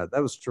that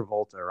was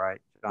Travolta, right?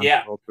 John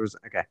yeah. Travolta was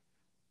okay.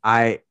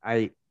 I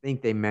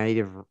think they might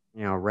have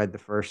read the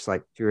first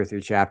like two or three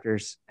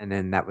chapters and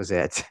then that was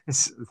it.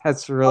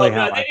 That's Oh really no,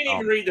 how they I didn't even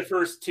felt. read the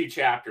first two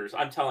chapters.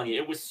 I'm telling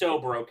you, it was so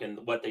broken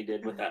what they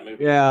did with that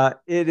movie. Yeah,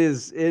 it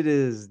is. It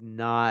is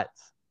not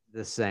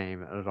the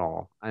same at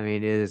all. I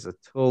mean, it is a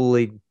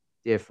totally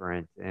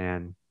different.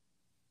 And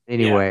Yeah.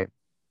 anyway,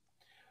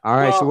 all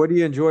right. So, Well, what do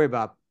you enjoy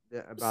about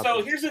so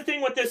this? here's the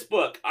thing with this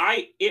book.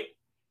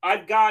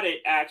 I've got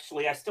it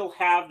actually. I still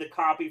have the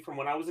copy from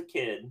when I was a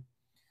kid.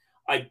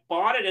 I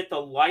bought it at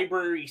the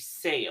library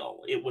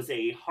sale. It was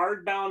a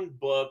hardbound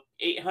book,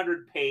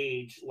 800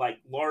 page, like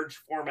large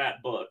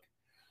format book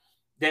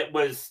that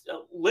was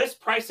list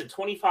price at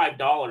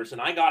 $25, and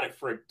I got it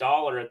for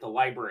 $1 at the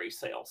library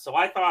sale. So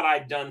I thought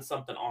I'd done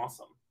something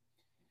awesome.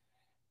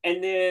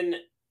 And then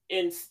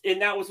and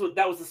that was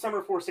the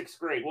summer for sixth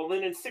grade. Well,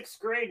 then in sixth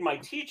grade, my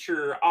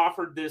teacher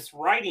offered this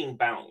writing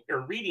bounty or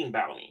reading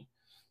bounty.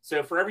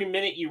 So for every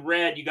minute you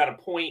read, you got a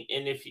point,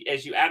 and if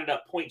as you added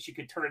up points, you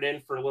could turn it in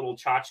for little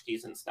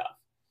tchotchkes and stuff.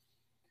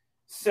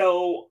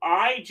 So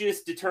I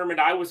just determined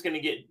I was going to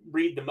get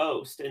read the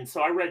most, and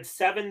so I read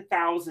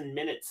 7,000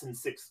 minutes in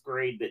sixth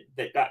grade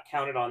that got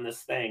counted on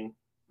this thing.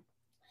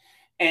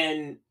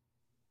 And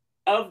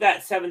of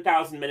that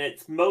 7,000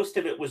 minutes, most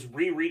of it was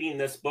rereading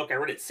this book. I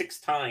read it 6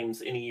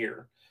 times in a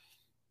year.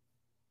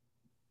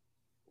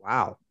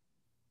 Wow,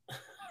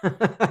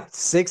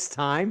 6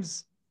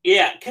 times.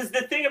 Yeah, because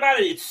the thing about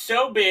it, it's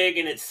so big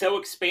and it's so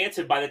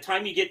expansive. By the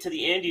time you get to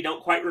the end, you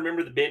don't quite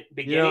remember the You know,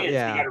 beginning, and so you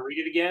got yeah. to read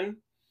it again.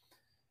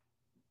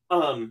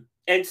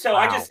 And so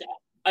Wow.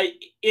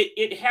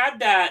 it had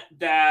that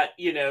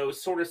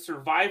sort of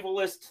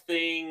survivalist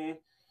thing,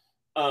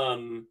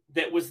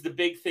 that was the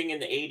big thing in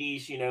the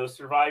 80s,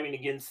 surviving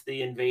against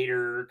the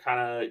invader kind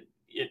of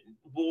Yeah.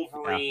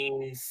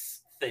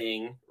 Wolverines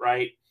thing,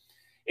 right?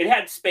 It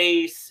had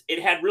space,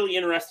 it had really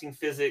interesting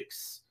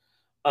physics.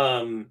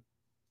 Um,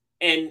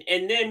 and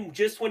then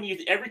just when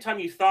you every time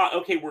you thought,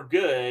 okay, we're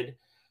good,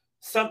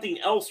 something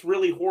else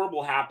really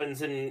horrible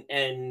happens,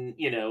 and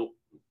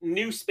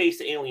new space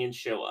aliens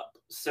show up.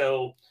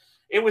 So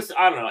it was,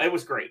 I don't know, it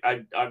was great.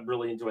 I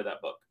really enjoyed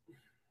that book.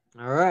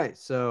 All right.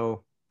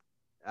 So,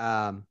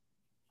 um,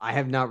 I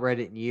have not read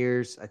it in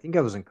years. I think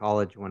I was in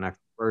college when I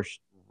first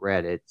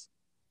read it.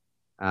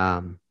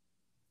 Um,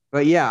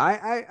 but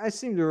yeah, I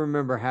seem to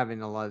remember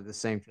having a lot of the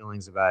same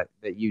feelings about it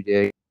that you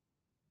did.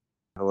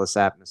 This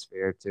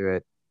atmosphere to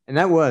it, and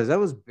that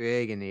was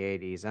big in the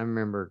 '80s. I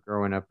remember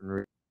growing up and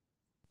reading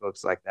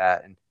books like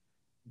that, and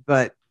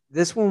but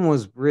this one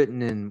was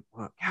written in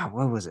God,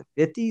 what was it,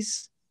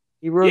 '50s?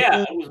 He wrote Yeah,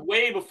 this. it was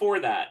way before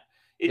that.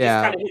 It just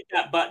Yeah, kind of hit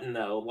that button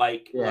though,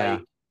 yeah.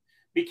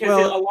 because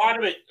Well, a lot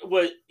of it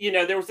was,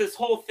 there was this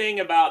whole thing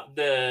about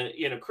the,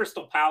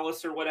 Crystal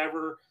Palace or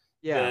whatever,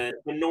 yeah.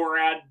 the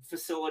NORAD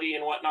facility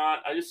and whatnot.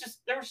 I was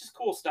just There was just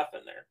cool stuff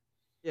in there.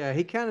 Yeah,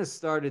 he kind of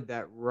started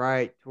that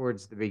right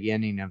towards the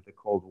beginning of the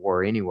Cold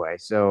War anyway.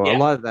 So a Yeah,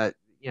 lot of that,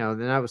 then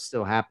that was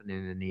still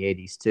happening in the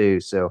 '80s too.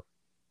 So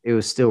it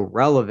was still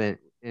relevant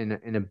in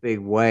a big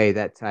way,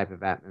 that type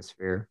of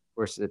atmosphere. Of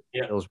course, it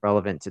yeah. feels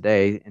relevant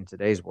today in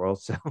today's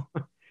world. So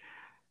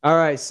all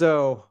right,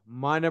 so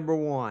my number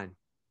one.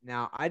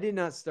 Now, I did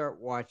not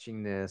start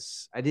watching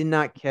this. I did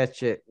not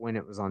catch it when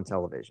it was on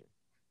television.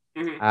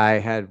 Hmm. I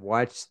had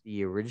watched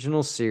the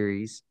original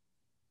series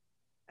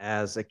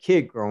as a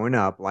kid growing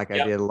up, like I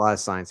Yep. did a lot of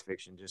science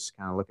fiction, just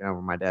kind of looking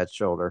over my dad's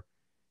shoulder.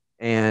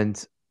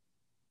 And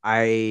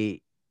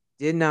I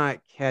did not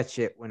catch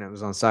it when it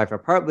was on sci-fi,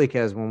 partly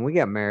because when we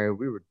got married,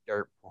 we were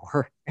dirt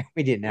poor.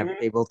 We didn't have Hmm.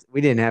 cable. We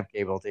didn't have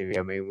cable TV.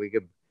 I mean,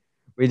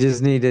 we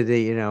just needed to,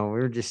 we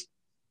were just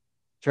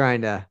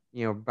trying to,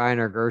 buying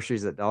our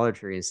groceries at Dollar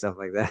Tree and stuff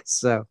like that.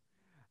 So,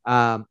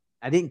 I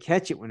didn't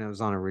catch it when it was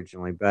on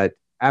originally, but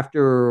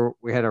after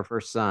we had our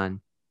first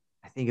son,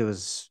 I think it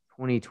was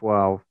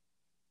 2012,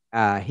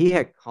 he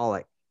had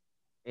colic.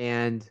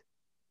 And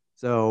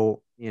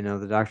so,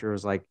 the doctor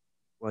was like,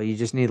 well, you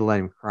just need to let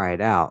him cry it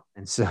out.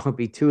 And so it'd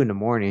be 2 in the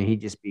morning, he'd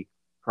just be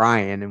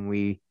crying, and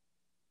we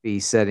be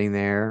sitting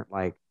there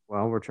like,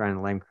 well, we're trying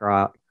to let him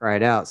cry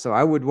it out. So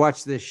I would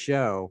watch this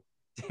show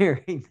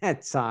during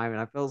that time,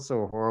 and I felt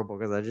so horrible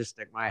because I just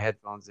stuck my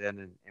headphones in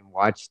and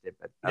watched it.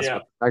 But that's Yeah.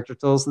 what the doctor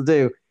told us to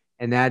do.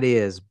 And that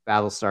is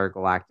Battlestar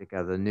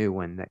Galactica, the new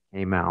one that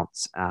came out,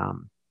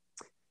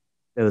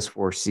 those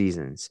 4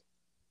 seasons.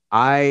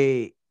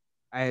 I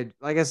I had,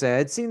 like I said,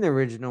 I'd seen the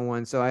original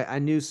one, so I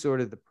knew sort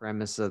of the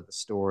premise of the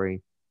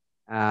story.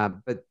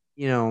 But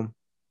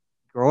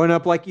growing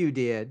up like you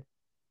did,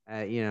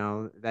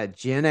 that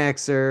Gen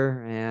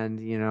Xer and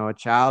a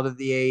child of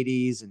the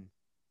 '80s, and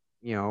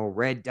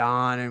Red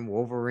Dawn and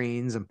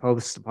Wolverines and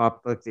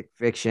post-apocalyptic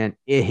fiction,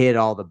 it hit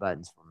all the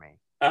buttons for me.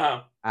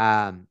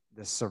 Uh-huh.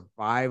 The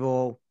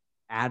survival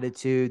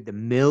attitude, the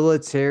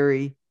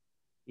military,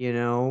 you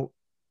know,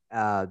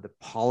 the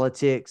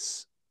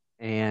politics,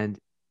 and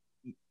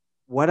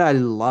what I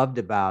loved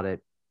about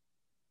it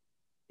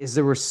is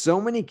there were so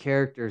many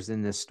characters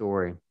in this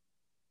story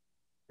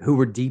who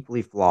were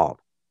deeply flawed,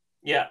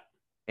 Yeah.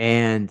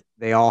 and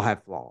they all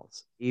have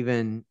flaws.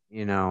 Even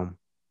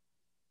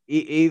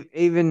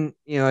even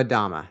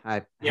Adama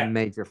had Yeah.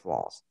 major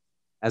flaws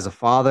as a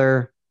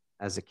father,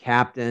 as a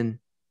captain,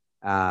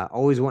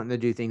 always wanting to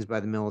do things by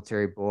the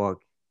military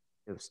book.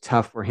 It was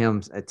tough for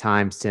him at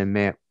times to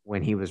admit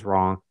when he was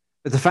wrong.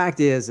 But the fact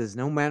is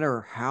no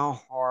matter how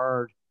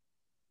hard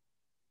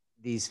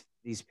these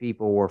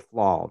people were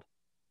flawed,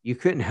 you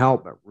couldn't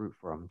help but root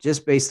for them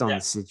just based on Yeah.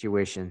 the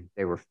situation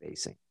they were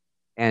facing.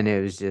 And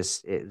it was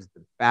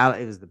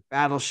the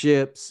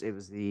battleships, it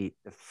was the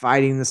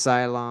fighting the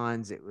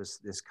Cylons, it was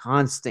this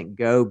constant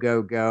go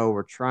go go.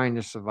 We're trying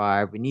to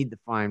survive. We need to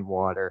find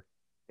water.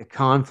 The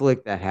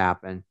conflict that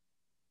happened.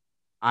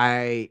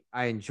 I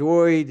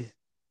enjoyed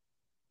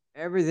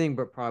everything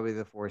but probably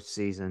the fourth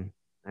season,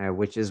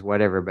 which is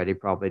what everybody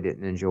probably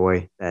didn't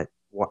enjoy that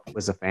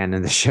was a fan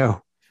of the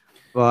show.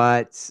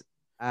 But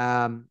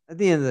at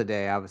the end of the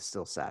day, I was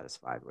still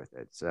satisfied with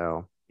it.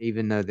 So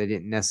even though they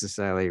didn't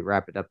necessarily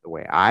wrap it up the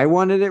way I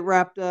wanted it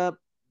wrapped up,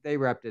 they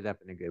wrapped it up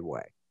in a good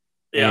way.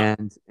 Yeah.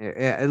 And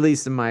at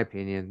least in my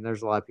opinion,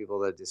 there's a lot of people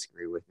that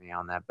disagree with me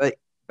on that. But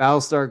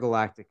Battlestar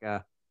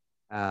Galactica,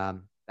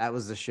 that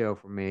was the show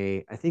for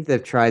me. I think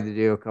they've tried to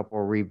do a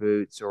couple of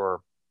reboots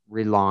or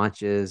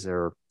relaunches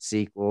or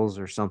sequels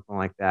or something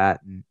like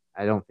that, and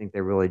I don't think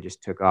they really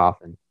just took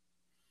off and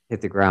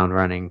hit the ground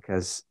running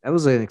because that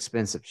was an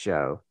expensive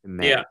show to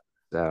Yeah. make.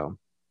 So,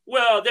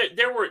 Well,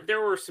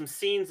 there were some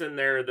scenes in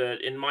there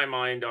that, in my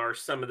mind, are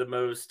some of the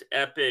most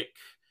epic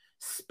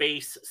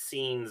space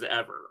scenes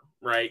ever.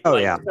 Right, oh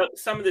like yeah,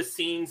 some of the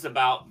scenes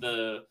about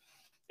the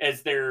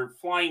as they're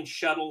flying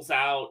shuttles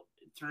out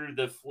through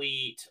the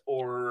fleet,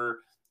 or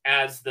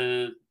as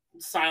the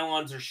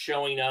Cylons are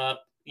showing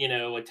up,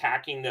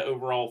 attacking the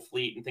overall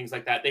fleet and things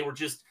like that. They were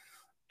just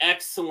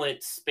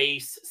excellent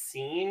space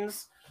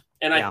scenes,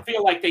 and I Yeah.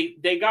 feel like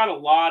they got a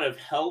lot of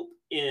help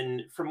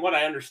from what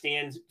I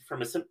understand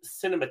from a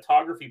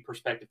cinematography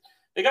perspective.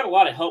 They got a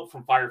lot of help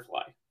from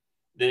Firefly.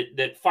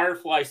 That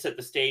Firefly set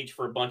the stage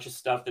for a bunch of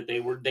stuff that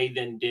they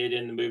then did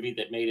in the movie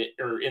that made it,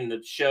 or in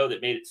the show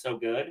that made it so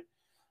good.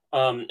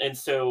 And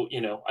so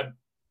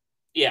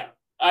yeah,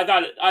 I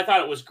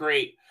thought it was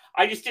great.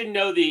 I just didn't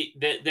know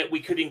that we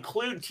could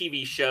include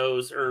TV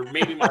shows, or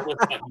maybe my list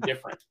might be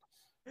different.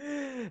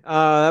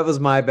 That was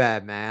my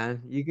bad,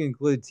 man. You can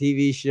include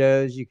TV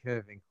shows. You could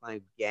have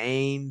included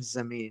games.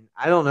 I mean,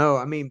 I don't know.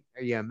 I mean,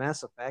 are you a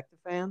Mass Effect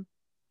fan?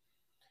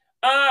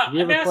 Have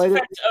you ever Mass played it?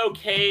 Effect's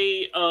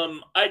okay.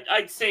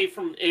 I'd say,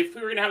 from if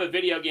we were gonna have a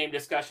video game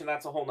discussion,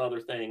 that's a whole nother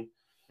thing.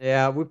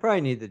 Yeah, we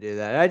probably need to do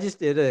that. I just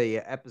did a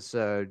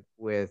episode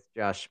with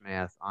Josh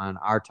Smith on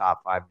our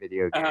top 5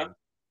 video Uh-huh. games.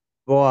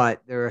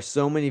 But there are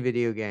so many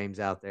video games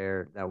out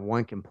there that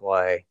one can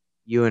play.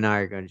 You and I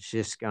are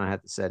just going to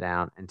have to sit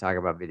down and talk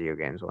about video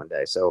games one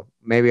day. So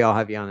maybe I'll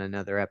have you on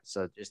another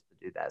episode just to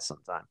do that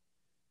sometime.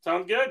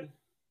 Sounds good.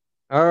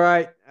 All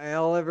right,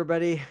 well,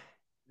 everybody,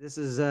 this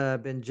has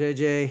been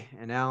JJ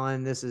and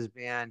Alan. This has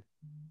been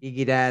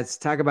Geeky Dads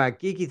talk about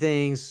geeky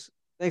things.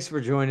 Thanks for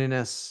joining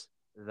us.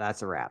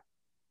 That's a wrap.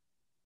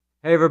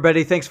 Hey,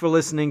 everybody. Thanks for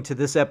listening to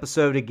this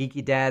episode of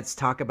Geeky Dads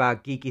Talk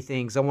About Geeky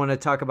Things. I want to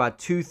talk about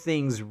 2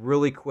 things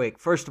really quick.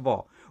 First of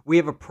all, we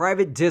have a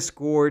private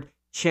Discord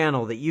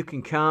channel that you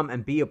can come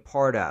and be a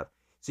part of.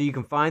 So you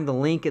can find the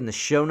link in the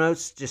show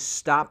notes. Just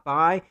stop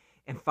by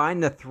and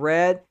find the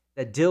thread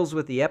that deals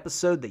with the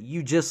episode that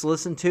you just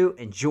listened to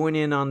and join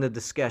in on the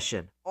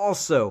discussion.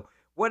 Also,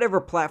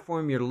 whatever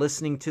platform you're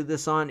listening to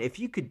this on, if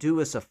you could do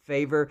us a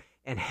favor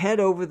and head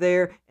over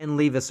there and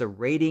leave us a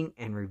rating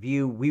and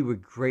review, we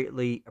would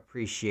greatly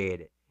appreciate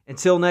it.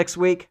 Until next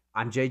week,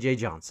 I'm JJ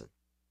Johnson.